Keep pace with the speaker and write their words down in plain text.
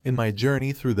In my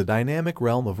journey through the dynamic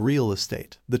realm of real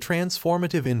estate, the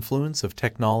transformative influence of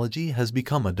technology has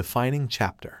become a defining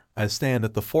chapter. I stand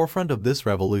at the forefront of this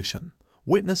revolution,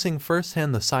 witnessing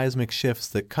firsthand the seismic shifts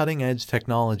that cutting-edge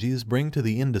technologies bring to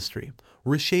the industry,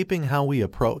 reshaping how we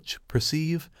approach,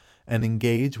 perceive, and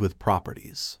engage with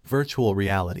properties. Virtual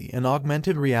reality and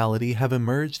augmented reality have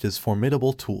emerged as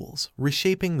formidable tools,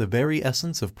 reshaping the very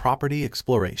essence of property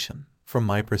exploration. From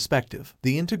my perspective,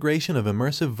 the integration of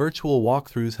immersive virtual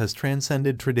walkthroughs has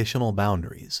transcended traditional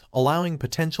boundaries, allowing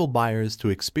potential buyers to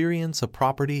experience a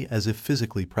property as if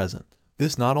physically present.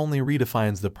 This not only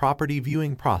redefines the property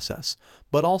viewing process,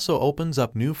 but also opens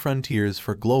up new frontiers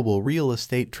for global real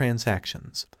estate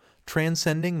transactions,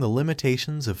 transcending the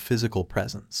limitations of physical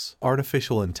presence.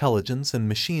 Artificial intelligence and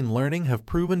machine learning have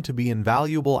proven to be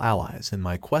invaluable allies in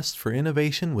my quest for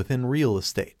innovation within real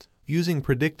estate. Using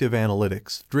predictive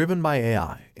analytics, driven by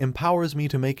AI, empowers me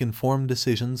to make informed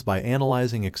decisions by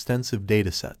analyzing extensive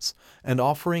datasets and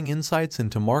offering insights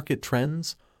into market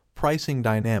trends, pricing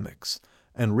dynamics,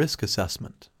 and risk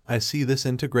assessment. I see this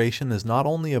integration as not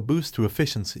only a boost to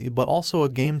efficiency but also a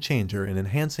game changer in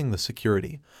enhancing the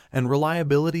security and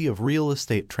reliability of real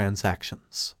estate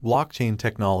transactions. Blockchain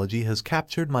technology has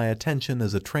captured my attention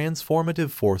as a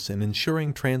transformative force in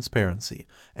ensuring transparency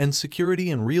and security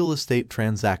in real estate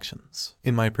transactions.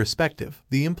 In my perspective,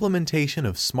 the implementation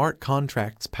of smart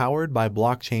contracts powered by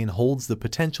blockchain holds the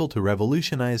potential to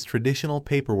revolutionize traditional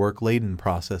paperwork-laden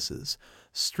processes,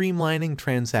 streamlining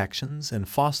transactions and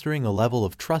fostering a level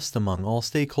of trust among all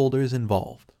stakeholders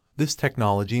involved. This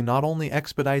technology not only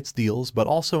expedites deals but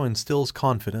also instills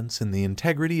confidence in the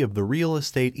integrity of the real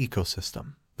estate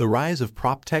ecosystem. The rise of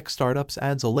prop-tech startups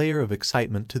adds a layer of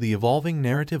excitement to the evolving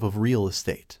narrative of real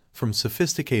estate. From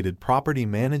sophisticated property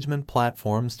management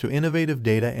platforms to innovative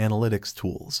data analytics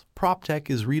tools, PropTech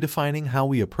is redefining how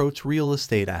we approach real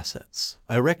estate assets.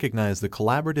 I recognize the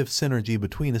collaborative synergy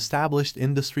between established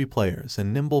industry players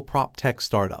and nimble PropTech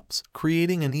startups,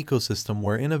 creating an ecosystem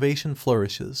where innovation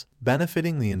flourishes,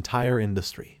 benefiting the entire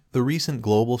industry. The recent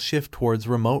global shift towards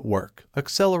remote work,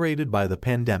 accelerated by the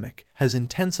pandemic, has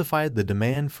intensified the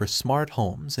demand for smart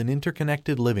homes and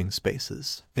interconnected living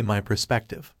spaces. In my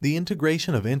perspective, the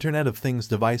integration of Internet of Things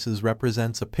devices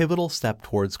represents a pivotal step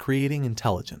towards creating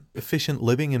intelligent, efficient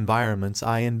living environments.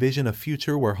 I envision a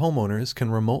future where homeowners can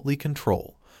remotely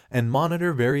control and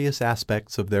monitor various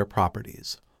aspects of their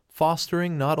properties,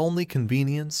 fostering not only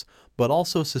convenience but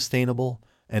also sustainable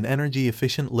and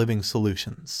energy-efficient living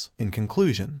solutions. In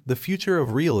conclusion, the future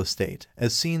of real estate,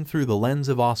 as seen through the lens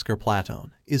of Oscar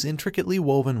Platone, is intricately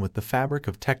woven with the fabric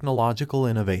of technological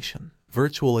innovation.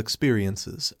 Virtual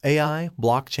experiences, AI,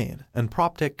 blockchain, and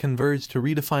PropTech converge to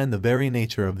redefine the very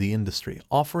nature of the industry,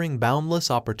 offering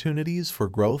boundless opportunities for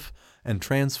growth and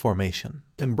transformation.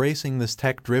 Embracing this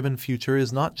tech-driven future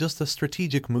is not just a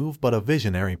strategic move but a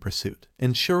visionary pursuit,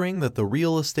 ensuring that the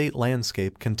real estate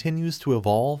landscape continues to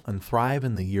evolve and thrive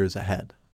in the years ahead.